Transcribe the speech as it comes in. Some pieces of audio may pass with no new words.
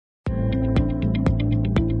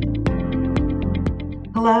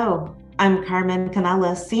Hello, I'm Carmen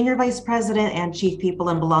Canales, Senior Vice President and Chief People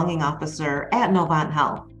and Belonging Officer at Novant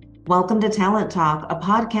Health. Welcome to Talent Talk, a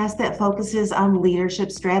podcast that focuses on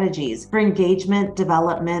leadership strategies for engagement,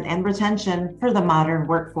 development, and retention for the modern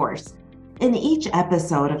workforce. In each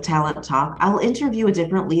episode of Talent Talk, I'll interview a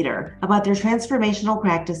different leader about their transformational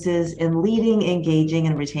practices in leading, engaging,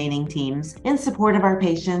 and retaining teams in support of our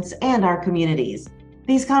patients and our communities.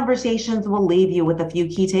 These conversations will leave you with a few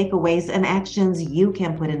key takeaways and actions you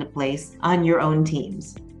can put into place on your own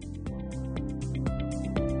teams.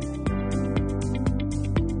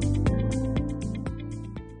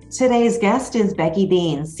 Today's guest is Becky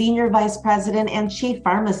Bean, Senior Vice President and Chief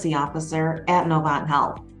Pharmacy Officer at Novant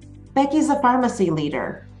Health. Becky's a pharmacy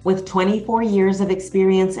leader with 24 years of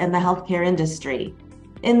experience in the healthcare industry.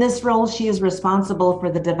 In this role, she is responsible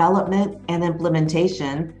for the development and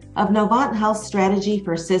implementation of Novant Health's strategy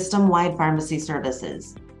for system-wide pharmacy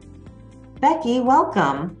services. Becky,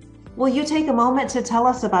 welcome. Will you take a moment to tell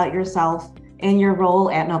us about yourself and your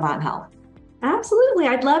role at Novant Health? Absolutely,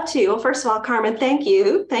 I'd love to. Well, first of all, Carmen, thank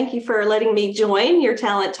you. Thank you for letting me join your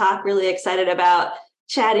Talent Talk. Really excited about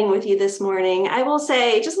chatting with you this morning. I will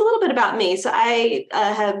say just a little bit about me. So I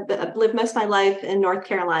have lived most of my life in North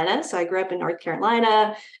Carolina. So I grew up in North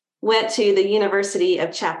Carolina, went to the University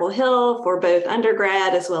of Chapel Hill for both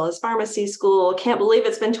undergrad as well as pharmacy school. Can't believe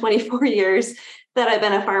it's been 24 years that I've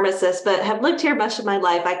been a pharmacist, but have lived here much of my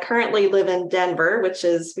life. I currently live in Denver, which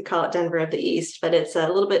is, we call it Denver of the East, but it's a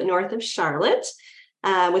little bit north of Charlotte.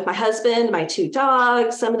 With my husband, my two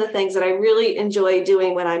dogs. Some of the things that I really enjoy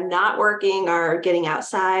doing when I'm not working are getting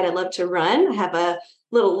outside. I love to run. I have a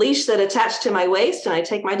little leash that attached to my waist, and I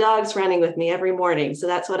take my dogs running with me every morning. So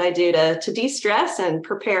that's what I do to de-stress and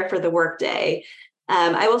prepare for the workday.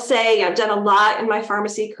 I will say I've done a lot in my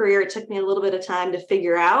pharmacy career. It took me a little bit of time to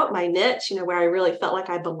figure out my niche, where I really felt like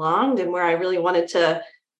I belonged and where I really wanted to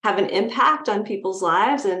have an impact on people's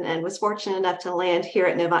lives, and was fortunate enough to land here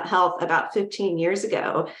at Novant Health about 15 years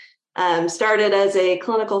ago. Started as a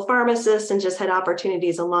clinical pharmacist and just had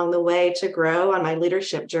opportunities along the way to grow on my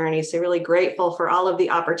leadership journey. So really grateful for all of the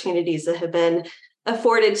opportunities that have been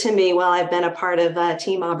afforded to me while I've been a part of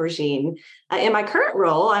Team Aubergine. In my current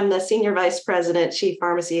role, I'm the Senior Vice President, Chief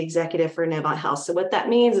Pharmacy Executive for Novant Health. So what that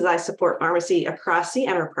means is I support pharmacy across the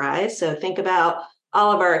enterprise. So think about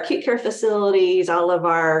all of our acute care facilities, all of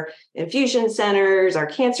our infusion centers, our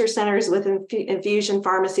cancer centers with infusion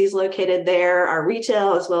pharmacies located there, our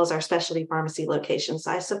retail, as well as our specialty pharmacy locations.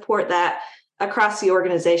 So I support that across the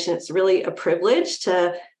organization. It's really a privilege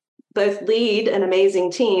to both lead an amazing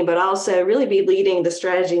team, but also really be leading the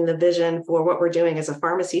strategy and the vision for what we're doing as a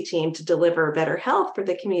pharmacy team to deliver better health for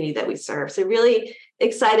the community that we serve. So really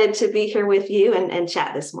excited to be here with you and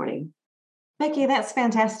chat this morning. Becky, that's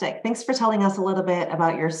fantastic. Thanks for telling us a little bit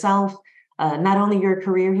about yourself, not only your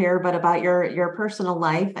career here, but about your personal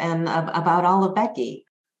life and about all of Becky.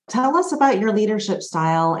 Tell us about your leadership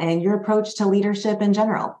style and your approach to leadership in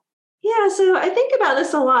general. Yeah, so I think about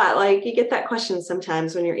this a lot. Like you get that question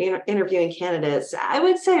sometimes when you're interviewing candidates. I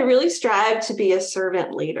would say I really strive to be a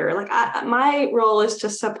servant leader. Like my role is to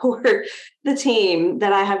support the team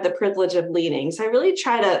that I have the privilege of leading. So I really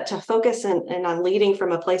try to focus and on leading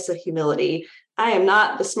from a place of humility. I am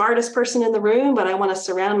not the smartest person in the room, but I want to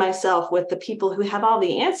surround myself with the people who have all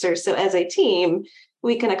the answers. So as a team,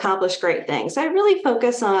 we can accomplish great things. So I really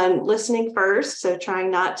focus on listening first. So trying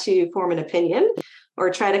not to form an opinion or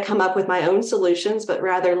try to come up with my own solutions, but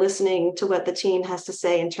rather listening to what the team has to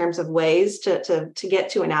say in terms of ways to get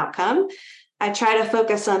to an outcome. I try to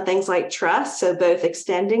focus on things like trust, so both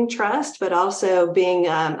extending trust, but also being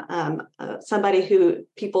somebody who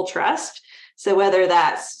people trust. So whether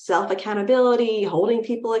that's self-accountability, holding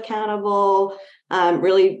people accountable,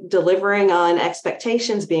 really delivering on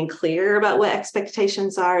expectations, being clear about what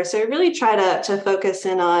expectations are. So I really try to focus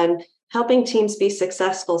in on helping teams be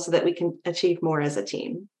successful so that we can achieve more as a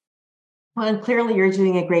team. Well, and clearly you're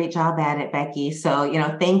doing a great job at it, Becky. So,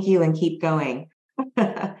 thank you and keep going.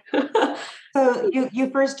 So you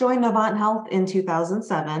first joined Novant Health in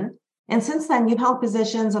 2007, and since then you've held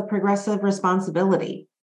positions of progressive responsibility.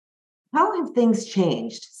 How have things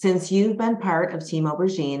changed since you've been part of Team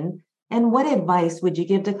Aubergine, and what advice would you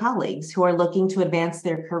give to colleagues who are looking to advance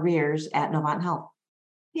their careers at Novant Health?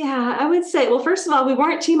 Yeah, I would say, well, first of all, we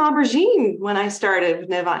weren't Team Aubergine when I started with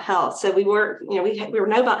Novant Health. So we were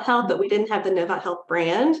Novant Health, but we didn't have the Novant Health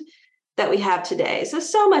brand. that we have today.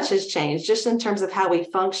 So much has changed just in terms of how we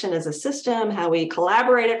function as a system, how we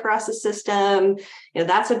collaborate across the system.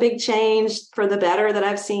 That's a big change for the better that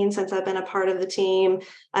I've seen since I've been a part of the team.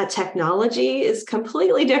 Technology is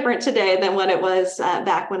completely different today than what it was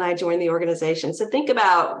back when I joined the organization. So think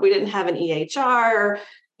about, we didn't have an EHR.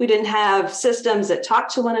 We didn't have systems that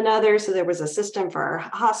talked to one another. So there was a system for our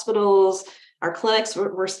hospitals. Our clinics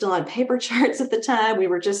were still on paper charts at the time. We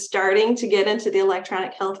were just starting to get into the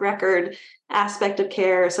electronic health record aspect of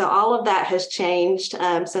care. So all of that has changed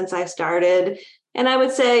since I started. And I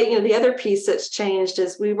would say, the other piece that's changed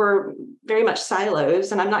is we were very much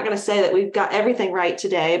silos. And I'm not going to say that we've got everything right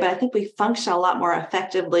today, but I think we function a lot more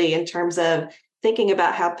effectively in terms of thinking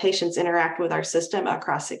about how patients interact with our system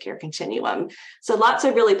across the care continuum. So lots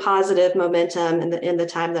of really positive momentum in the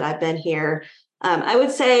time that I've been here. I would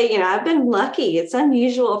say, I've been lucky. It's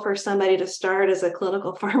unusual for somebody to start as a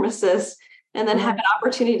clinical pharmacist and then have an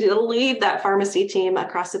opportunity to lead that pharmacy team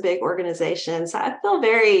across a big organization. So I feel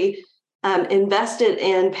very invested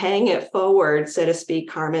in paying it forward, so to speak,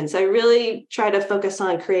 Carmen. So I really try to focus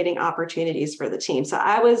on creating opportunities for the team. So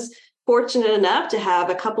I was fortunate enough to have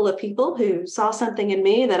a couple of people who saw something in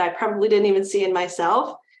me that I probably didn't even see in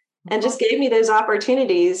myself, and just gave me those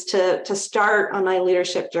opportunities to start on my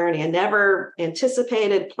leadership journey. I never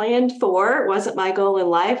anticipated, planned for. It wasn't my goal in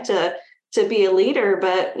life to be a leader,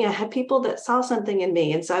 but had people that saw something in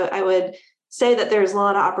me. And so I would say that there's a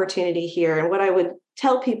lot of opportunity here. And what I would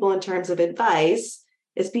tell people in terms of advice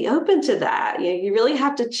is be open to that. You really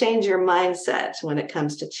have to change your mindset when it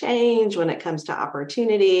comes to change, when it comes to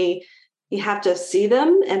opportunity. You have to see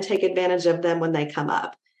them and take advantage of them when they come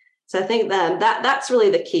up. So I think that's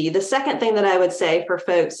really the key. The second thing that I would say for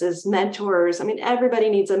folks is mentors. I mean, everybody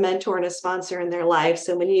needs a mentor and a sponsor in their life.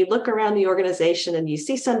 So when you look around the organization and you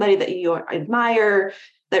see somebody that you admire,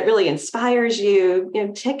 that really inspires you,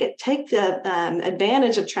 take the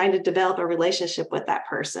advantage of trying to develop a relationship with that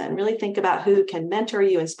person. Really think about who can mentor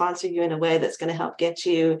you and sponsor you in a way that's going to help get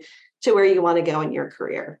you to where you want to go in your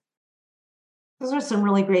career. Those are some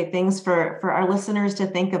really great things for our listeners to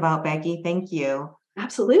think about, Becky. Thank you.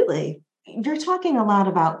 Absolutely. You're talking a lot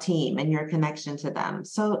about team and your connection to them.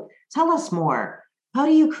 So tell us more. How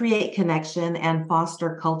do you create connection and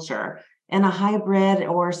foster culture in a hybrid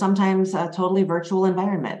or sometimes a totally virtual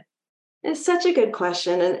environment? It's such a good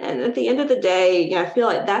question. And at the end of the day, I feel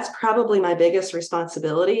like that's probably my biggest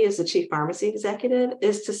responsibility as the chief pharmacy executive,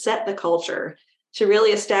 is to set the culture, to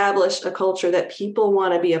really establish a culture that people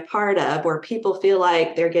want to be a part of, where people feel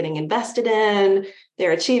like they're getting invested in,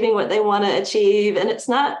 they're achieving what they want to achieve. And it's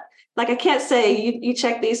not like, I can't say you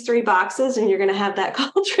check these 3 boxes and you're going to have that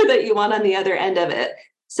culture that you want on the other end of it.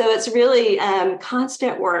 So it's really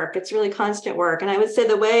constant work. It's really constant work. And I would say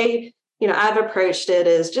the way, I've approached it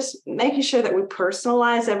is just making sure that we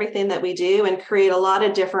personalize everything that we do and create a lot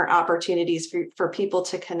of different opportunities for people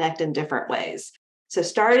to connect in different ways. So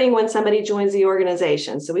starting when somebody joins the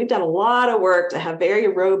organization. So we've done a lot of work to have very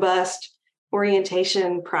robust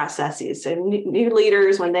orientation processes. So new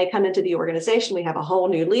leaders, when they come into the organization, we have a whole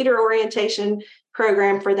new leader orientation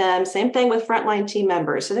program for them. Same thing with frontline team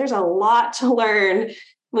members. So there's a lot to learn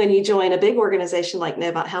when you join a big organization like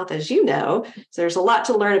Novant Health, as you know. So there's a lot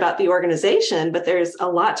to learn about the organization, but there's a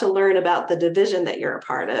lot to learn about the division that you're a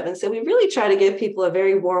part of. And so we really try to give people a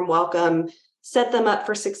very warm welcome, set them up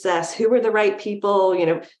for success. Who are the right people?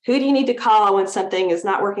 Who do you need to call when something is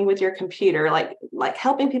not working with your computer? Like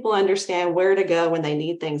helping people understand where to go when they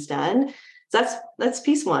need things done. So that's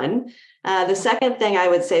piece one. The second thing I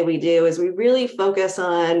would say we do is we really focus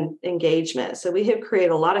on engagement. So we have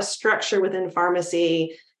created a lot of structure within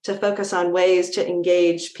pharmacy to focus on ways to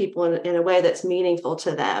engage people in a way that's meaningful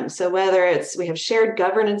to them. So whether we have shared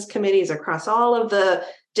governance committees across all of the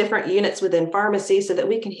different units within pharmacy so that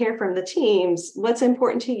we can hear from the teams, what's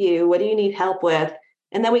important to you? What do you need help with?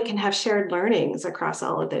 And then we can have shared learnings across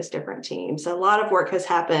all of those different teams. So a lot of work has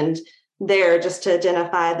happened there just to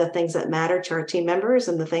identify the things that matter to our team members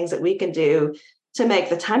and the things that we can do to make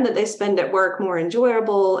the time that they spend at work more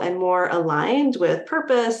enjoyable and more aligned with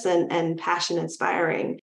purpose and passion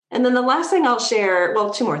inspiring. And then the last thing I'll share,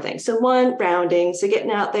 2 more things. So one, grounding. So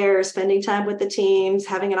getting out there, spending time with the teams,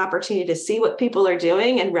 having an opportunity to see what people are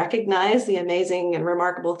doing and recognize the amazing and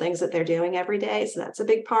remarkable things that they're doing every day. So that's a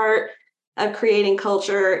big part of creating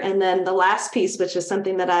culture. And then the last piece, which is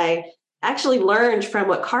something that I actually learned from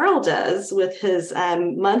what Carl does with his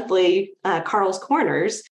monthly Carl's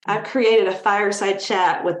Corners. I've created a fireside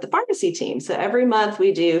chat with the pharmacy team. So every month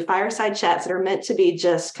we do fireside chats that are meant to be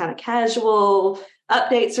just kind of casual,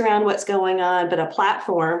 updates around what's going on, but a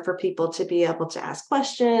platform for people to be able to ask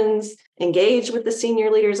questions, engage with the senior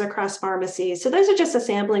leaders across pharmacies. So those are just a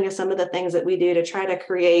sampling of some of the things that we do to try to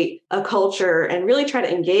create a culture and really try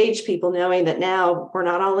to engage people, knowing that now we're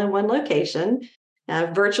not all in one location.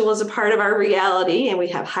 Virtual is a part of our reality, and we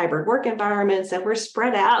have hybrid work environments, and we're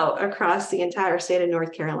spread out across the entire state of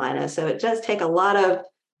North Carolina. So it does take a lot of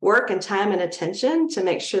work and time and attention to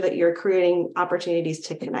make sure that you're creating opportunities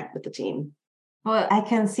to connect with the team. Well, I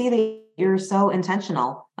can see that you're so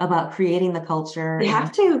intentional about creating the culture. You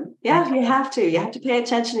have to. Yeah, you have to. You have to pay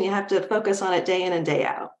attention. You have to focus on it day in and day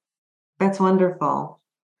out. That's wonderful.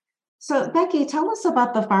 So, Becky, tell us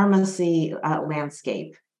about the pharmacy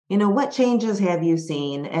landscape. What changes have you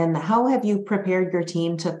seen, and how have you prepared your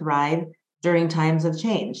team to thrive during times of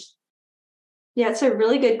change? Yeah, it's a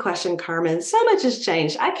really good question, Carmen. So much has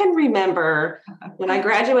changed. I can remember when I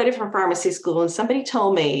graduated from pharmacy school and somebody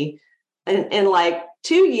told me in like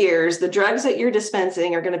 2 years, the drugs that you're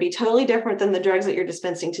dispensing are going to be totally different than the drugs that you're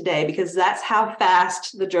dispensing today, because that's how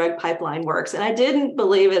fast the drug pipeline works. And I didn't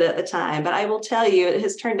believe it at the time, but I will tell you, it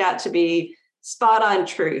has turned out to be spot on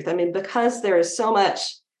truth. I mean, because there is so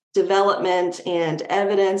much development and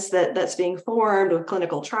evidence that's being formed with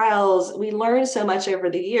clinical trials, we learned so much over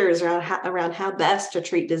the years around how best to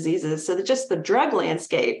treat diseases. So that just the drug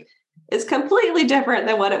landscape is completely different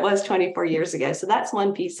than what it was 24 years ago. So that's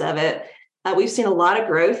one piece of it. We've seen a lot of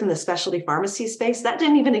growth in the specialty pharmacy space. That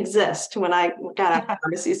didn't even exist when I got out of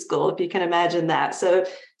pharmacy school, if you can imagine that.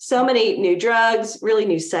 So many new drugs, really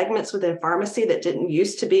new segments within pharmacy that didn't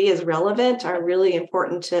used to be as relevant are really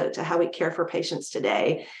important to how we care for patients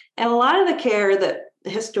today. And a lot of the care that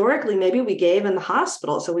historically maybe we gave in the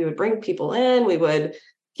hospital. So we would bring people in, we would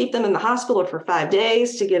keep them in the hospital for 5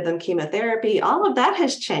 days to give them chemotherapy. All of that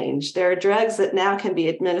has changed. There are drugs that now can be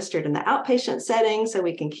administered in the outpatient setting, so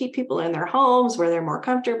we can keep people in their homes where they're more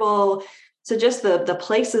comfortable. So just the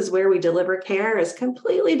places where we deliver care is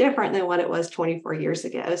completely different than what it was 24 years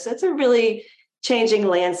ago. So it's a really changing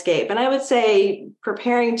landscape. And I would say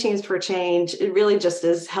preparing teams for change, it really just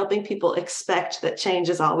is helping people expect that change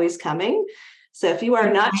is always coming. So if you are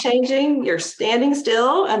not changing, you're standing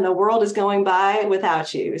still and the world is going by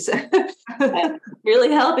without you. So really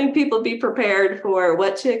helping people be prepared for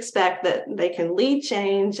what to expect, that they can lead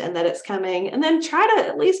change and that it's coming. And then try to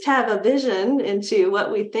at least have a vision into what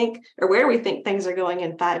we think or where we think things are going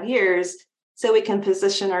in 5 years, so we can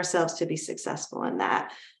position ourselves to be successful in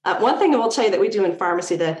that. One thing I will tell you that we do in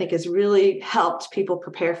pharmacy that I think has really helped people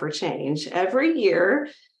prepare for change. Every year,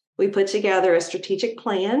 we put together a strategic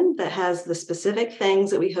plan that has the specific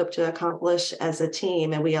things that we hope to accomplish as a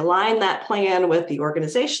team. And we align that plan with the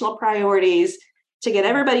organizational priorities to get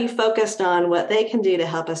everybody focused on what they can do to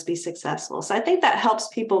help us be successful. So I think that helps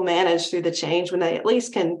people manage through the change when they at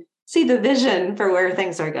least can see the vision for where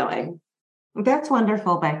things are going. That's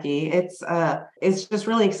wonderful, Becky. It's just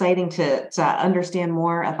really exciting to understand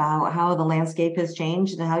more about how the landscape has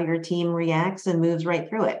changed and how your team reacts and moves right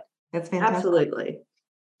through it. That's fantastic. Absolutely.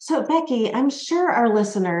 So, Becky, I'm sure our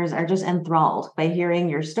listeners are just enthralled by hearing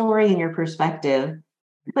your story and your perspective.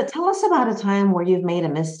 But tell us about a time where you've made a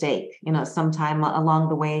mistake, sometime along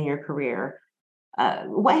the way in your career.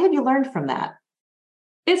 What have you learned from that?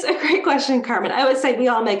 It's a great question, Carmen. I would say we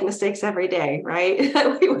all make mistakes every day,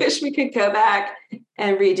 right? We wish we could go back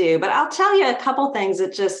and redo. But I'll tell you a couple things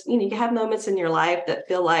that just, you have moments in your life that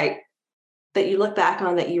feel like that you look back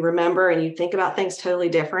on, that you remember, and you think about things totally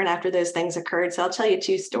different after those things occurred. So I'll tell you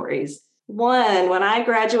 2 stories. One, when I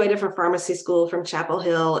graduated from pharmacy school from Chapel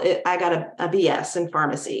Hill, I got a BS in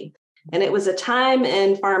pharmacy. And it was a time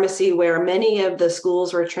in pharmacy where many of the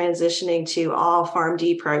schools were transitioning to all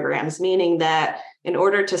PharmD programs, meaning that in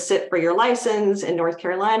order to sit for your license in North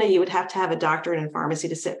Carolina, you would have to have a doctorate in pharmacy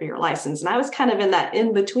to sit for your license. And I was kind of in that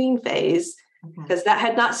in-between phase, because that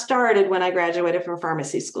had not started when I graduated from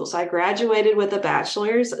pharmacy school. So I graduated with a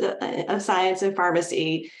bachelor's of science in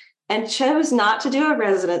pharmacy and chose not to do a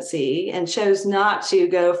residency and chose not to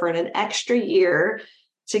go for an extra year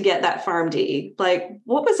to get that PharmD. Like,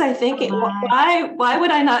 what was I thinking? Why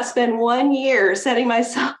would I not spend 1 year setting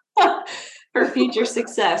myself up for future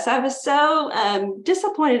success? I was so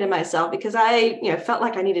disappointed in myself because I felt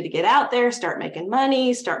like I needed to get out there, start making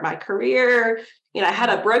money, start my career. I had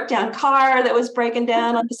a broke down car that was breaking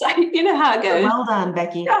down on the side. You know how it goes. Well done,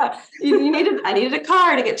 Becky. Yeah, I needed a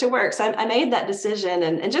car to get to work. So I made that decision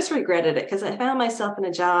and just regretted it because I found myself in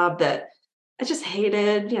a job that I just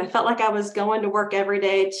hated. I felt like I was going to work every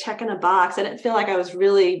day, checking a box. I didn't feel like I was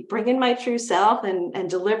really bringing my true self and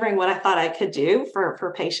delivering what I thought I could do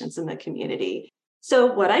for patients in the community. So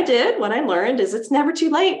what I learned is it's never too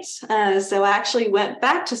late. So I actually went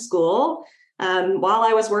back to school. while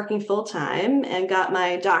I was working full time and got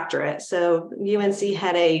my doctorate. So UNC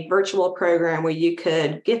had a virtual program where you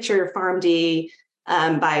could get your PharmD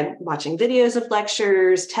by watching videos of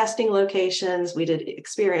lectures, testing locations. We did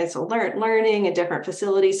experiential learning in different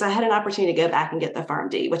facilities. So I had an opportunity to go back and get the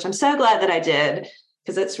PharmD, which I'm so glad that I did,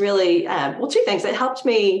 because it's really, two things. It helped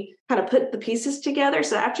me kind of put the pieces together.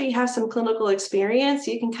 So after you have some clinical experience,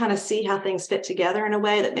 you can kind of see how things fit together in a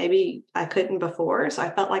way that maybe I couldn't before. So I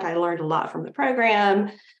felt like I learned a lot from the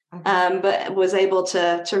program, but was able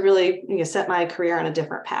to really set my career on a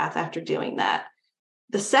different path after doing that.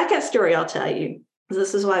 The second story I'll tell you,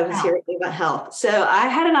 this is why I was here at Novant Health. So I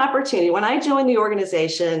had an opportunity. When I joined the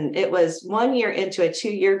organization, it was 1 year into a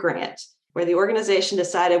 2-year grant where the organization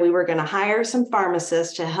decided we were going to hire some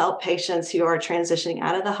pharmacists to help patients who are transitioning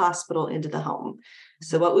out of the hospital into the home.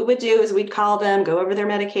 So what we would do is we'd call them, go over their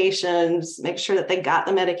medications, make sure that they got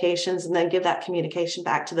the medications, and then give that communication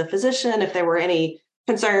back to the physician if there were any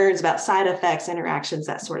concerns about side effects, interactions,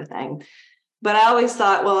 that sort of thing. But I always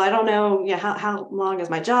thought, well, I don't know, how long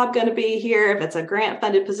is my job going to be here if it's a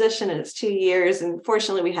grant-funded position and it's 2 years. And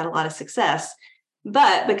fortunately, we had a lot of success.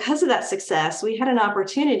 But because of that success, we had an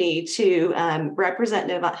opportunity to represent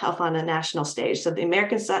Novant Health on a national stage. So the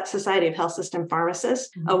American Society of Health System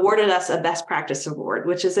Pharmacists awarded us a best practice award,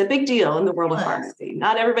 which is a big deal in the world of pharmacy.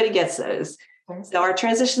 Not everybody gets those. So our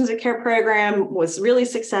Transitions of Care program was really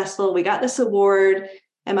successful. We got this award.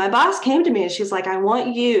 And my boss came to me and she's like, I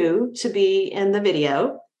want you to be in the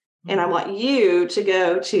video and I want you to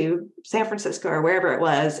go to San Francisco or wherever it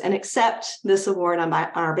was and accept this award on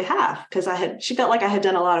our behalf. Because she felt like I had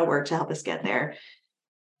done a lot of work to help us get there.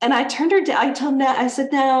 And I turned her down. I said,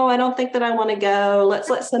 no, I don't think that I want to go.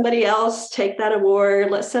 Let's let somebody else take that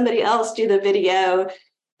award. Let somebody else do the video.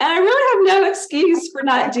 And I really have no excuse for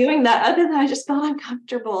not doing that other than I just felt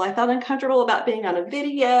uncomfortable. I felt uncomfortable about being on a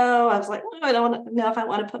video. I was like, oh, I don't know if I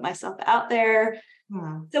want to put myself out there.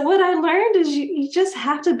 So what I learned is you just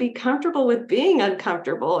have to be comfortable with being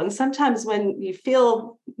uncomfortable. And sometimes when you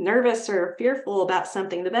feel nervous or fearful about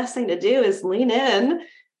something, the best thing to do is lean in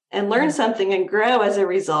and learn something and grow as a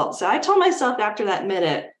result. So I told myself after that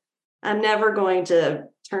minute, I'm never going to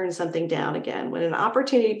turn something down again. When an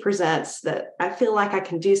opportunity presents that I feel like I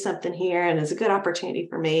can do something here and is a good opportunity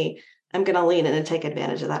for me, I'm going to lean in and take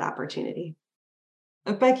advantage of that opportunity.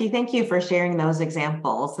 Becky, thank you for sharing those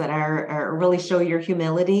examples that are really show your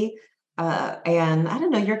humility and I don't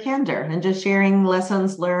know, your candor and just sharing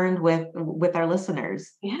lessons learned with our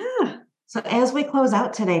listeners. Yeah. So as we close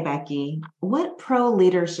out today, Becky, what pro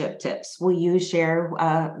leadership tips will you share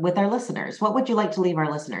with our listeners? What would you like to leave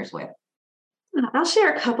our listeners with? I'll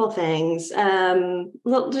share a couple things,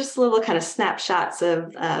 just little kind of snapshots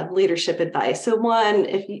of leadership advice. So one,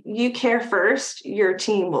 if you care first, your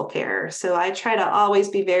team will care. So I try to always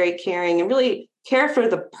be very caring and really care for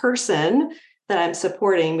the person that I'm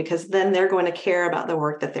supporting, because then they're going to care about the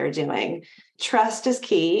work that they're doing. Trust is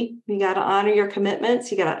key. You got to honor your commitments.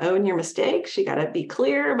 You got to own your mistakes. You got to be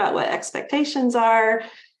clear about what expectations are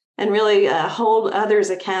and really hold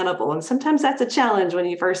others accountable. And sometimes that's a challenge when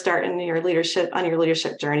you first start on your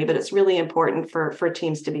leadership journey, but it's really important for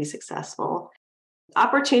teams to be successful.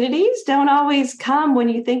 Opportunities don't always come when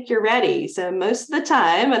you think you're ready. So most of the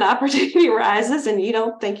time, an opportunity arises and you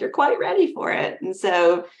don't think you're quite ready for it. And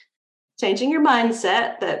so changing your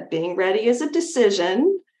mindset that being ready is a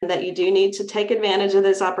decision, that you do need to take advantage of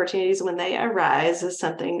those opportunities when they arise is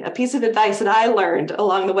a piece of advice that I learned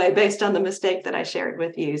along the way based on the mistake that I shared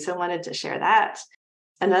with you. So I wanted to share that.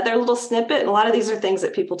 Another little snippet, and a lot of these are things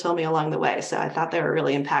that people told me along the way, so I thought they were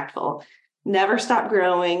really impactful. Never stop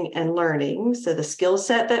growing and learning. So the skill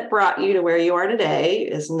set that brought you to where you are today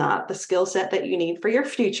is not the skill set that you need for your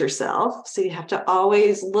future self. So you have to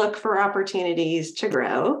always look for opportunities to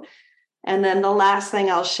grow. And then the last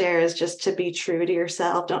thing I'll share is just to be true to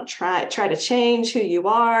yourself. Don't try to change who you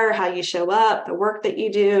are, how you show up, the work that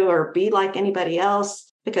you do, or be like anybody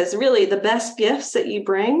else, because really the best gifts that you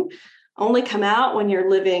bring only come out when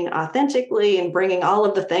you're living authentically and bringing all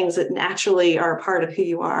of the things that naturally are a part of who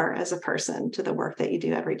you are as a person to the work that you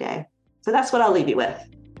do every day. So that's what I'll leave you with.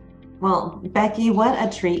 Well, Becky, what a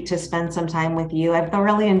treat to spend some time with you. I've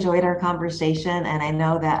thoroughly enjoyed our conversation, and I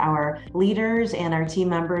know that our leaders and our team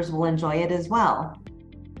members will enjoy it as well.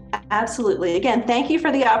 Absolutely. Again, thank you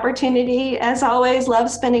for the opportunity. As always, love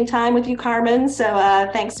spending time with you, Carmen. So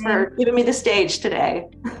thanks for giving me the stage today.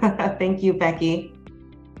 Thank you, Becky.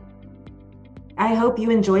 I hope you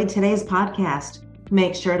enjoyed today's podcast.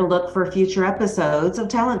 Make sure to look for future episodes of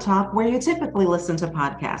Talent Talk where you typically listen to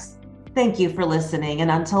podcasts. Thank you for listening,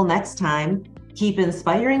 and until next time, keep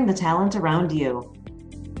inspiring the talent around you.